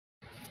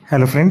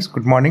Hello friends,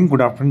 good morning,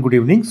 good afternoon, good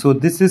evening. So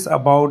this is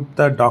about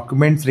the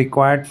documents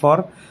required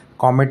for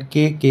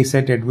Comedk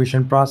KCET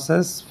admission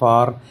process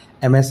for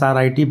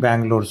MSRIT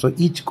Bangalore. So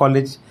each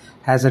college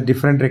has a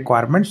different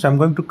requirement. So I'm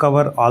going to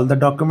cover all the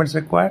documents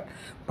required,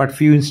 but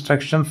few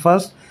instructions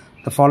first.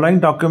 The following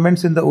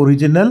documents in the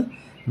original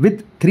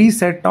with 3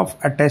 set of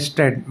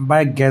attested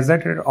by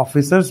gazetted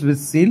officers with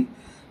seal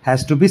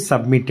has to be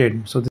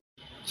submitted.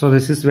 So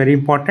this is very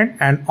important,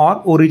 and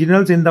all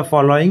originals in the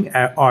following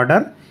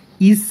order.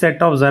 Each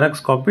set of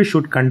Xerox copy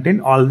should contain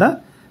all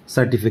the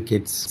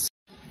certificates.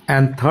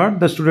 And third,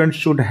 the students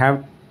should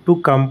have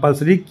to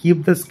compulsory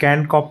keep the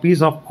scanned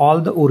copies of all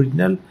the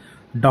original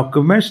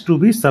documents to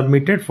be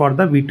submitted for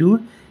the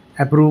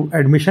V2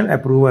 admission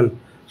approval.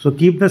 So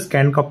keep the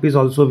scanned copies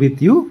also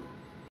with you.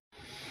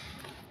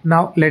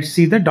 Now let's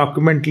see the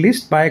document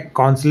list by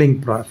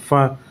counseling.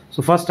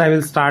 So first I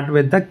will start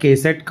with the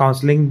KCET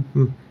counseling,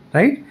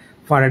 right,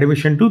 for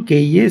admission to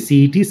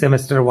KCET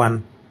semester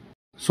 1.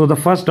 So the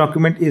first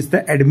document is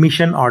the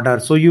admission order.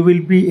 So you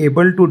will be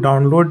able to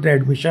download the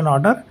admission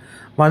order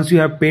once you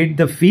have paid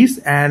the fees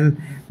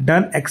and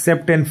done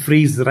accept and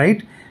freeze,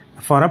 right,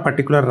 for a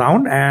particular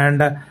round.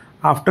 And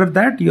after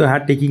that you are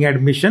taking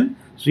admission.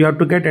 So you have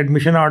to get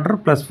admission order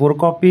plus 4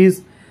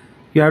 copies.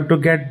 You have to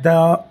get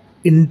the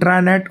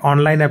intranet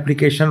online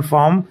application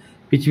form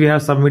which we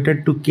have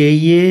submitted to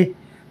KEA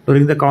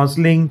during the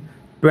counseling,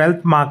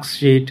 12th mark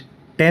sheet,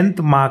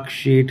 10th mark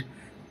sheet,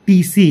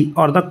 TC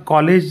or the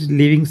college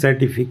leaving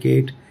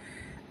certificate.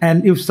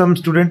 And if some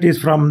student is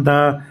from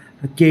the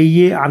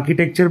KEA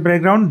architecture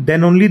background,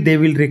 then only they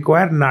will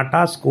require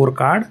NATA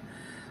scorecard.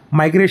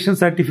 Migration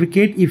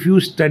certificate if you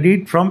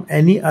studied from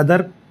any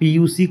other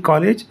PUC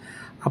college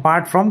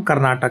apart from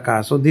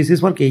Karnataka. So this is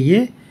for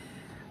KEA.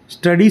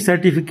 Study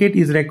certificate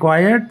is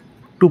required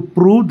to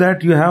prove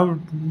that you have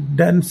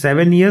done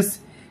 7 years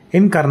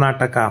in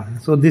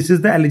Karnataka. So this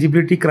is the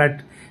eligibility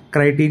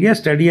criteria.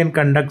 Study and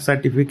conduct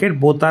certificate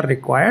both are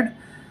required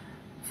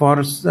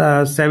for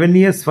 7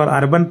 years for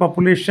urban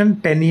population,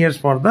 10 years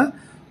for the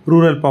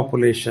rural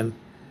population.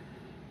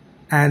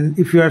 And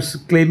if you are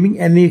claiming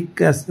any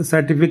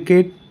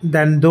certificate,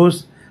 then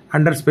those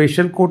under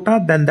special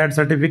quota, then that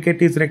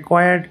certificate is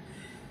required.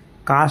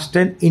 Caste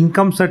and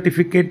income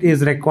certificate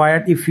is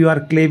required if you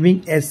are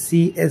claiming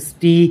SC,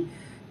 ST,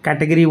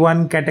 category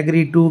 1,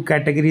 category 2,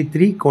 category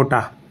 3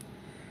 quota.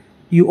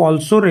 You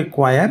also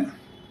require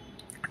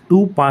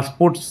 2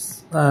 passport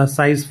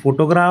size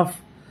photograph,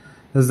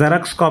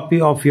 Xerox copy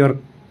of your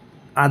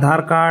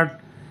Aadhaar card,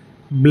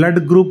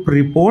 blood group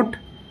report,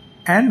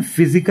 and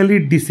physically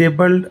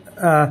disabled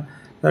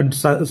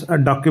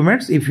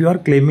documents if you are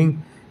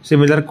claiming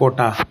similar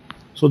quota.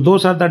 So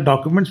those are the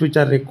documents which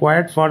are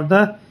required for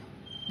the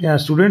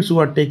students who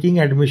are taking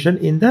admission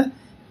in the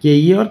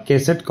KE or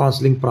KCET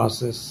counseling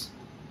process.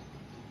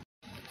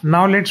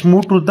 Now let's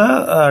move to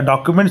the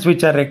documents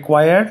which are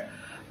required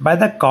by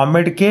the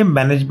Comedk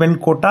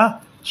management quota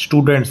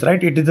students,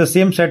 right? It is the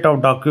same set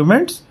of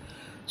documents.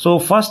 So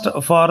first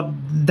for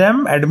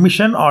them,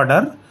 admission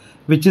order,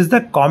 which is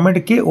the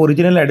Comedk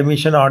original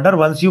admission order.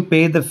 Once you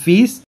pay the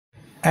fees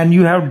and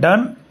you have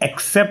done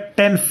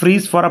accept and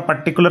freeze for a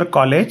particular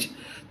college,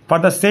 for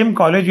the same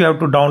college you have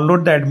to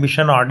download the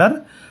admission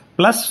order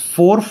plus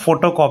 4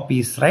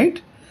 photocopies, right?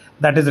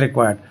 That is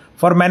required.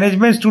 For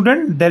management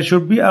student, there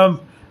should be a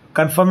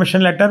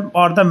confirmation letter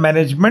or the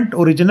management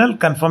original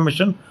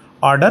confirmation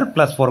order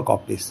plus 4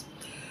 copies.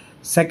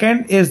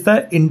 Second is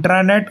the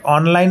intranet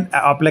online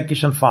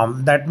application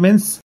form. That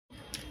means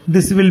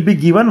this will be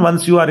given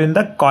once you are in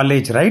the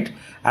college, right?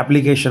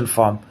 Application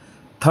form.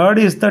 Third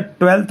is the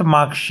 12th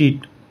mark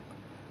sheet,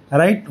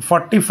 right?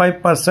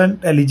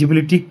 45%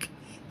 eligibility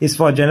is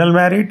for general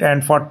merit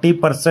and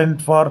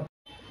 40% for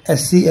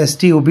SC,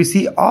 ST,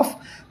 OBC of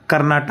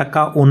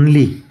Karnataka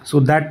only.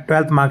 So that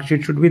 12th mark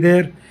sheet should be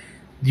there.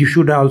 You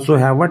should also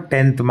have a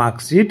 10th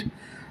mark sheet.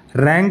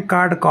 Rank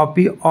card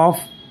copy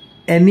of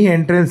any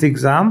entrance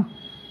exam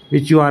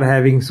which you are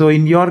having. So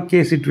in your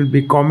case it will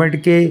be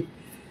Comedk,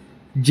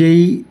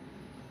 JEE,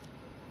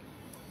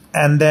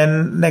 and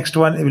then next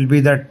one will be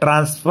the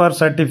transfer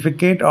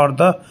certificate or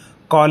the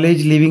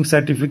college leaving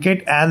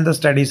certificate and the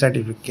study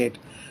certificate.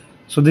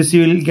 So this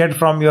you will get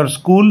from your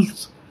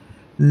school's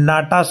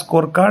NATA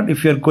scorecard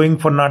if you are going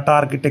for NATA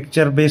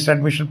architecture based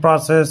admission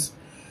process.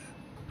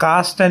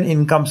 Caste and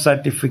income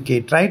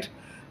certificate, right?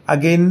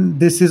 Again,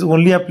 this is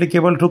only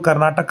applicable to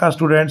Karnataka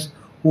students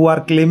who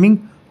are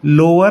claiming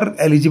lower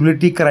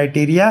eligibility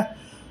criteria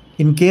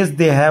in case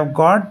they have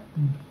got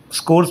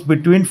scores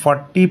between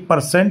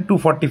 40% to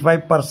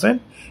 45%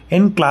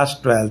 in class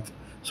 12th.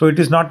 So it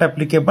is not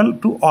applicable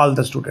to all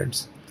the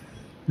students.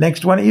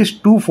 Next one is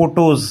 2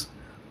 photos,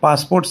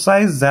 passport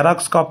size,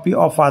 Xerox copy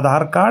of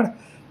Aadhaar card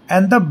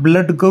and the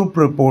blood group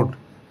report.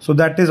 So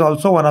that is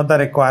also one of the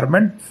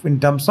requirement in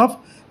terms of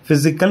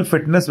physical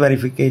fitness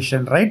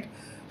verification, right?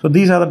 So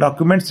these are the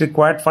documents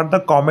required for the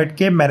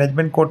Comedk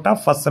management quota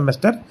first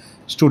semester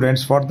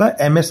students for the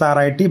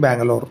MSRIT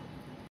Bangalore.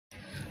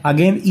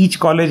 Again, each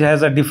college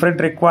has a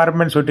different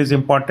requirement, so it is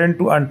important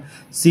to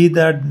see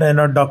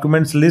the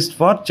documents list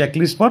for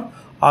checklist for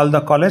all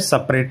the college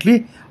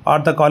separately, or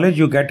the college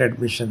you get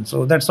admission.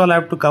 So that's all I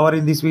have to cover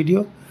in this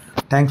video.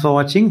 Thanks for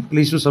watching.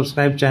 Please do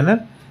subscribe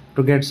channel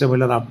to get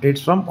similar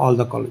updates from all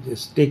the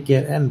colleges. Take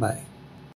care and bye.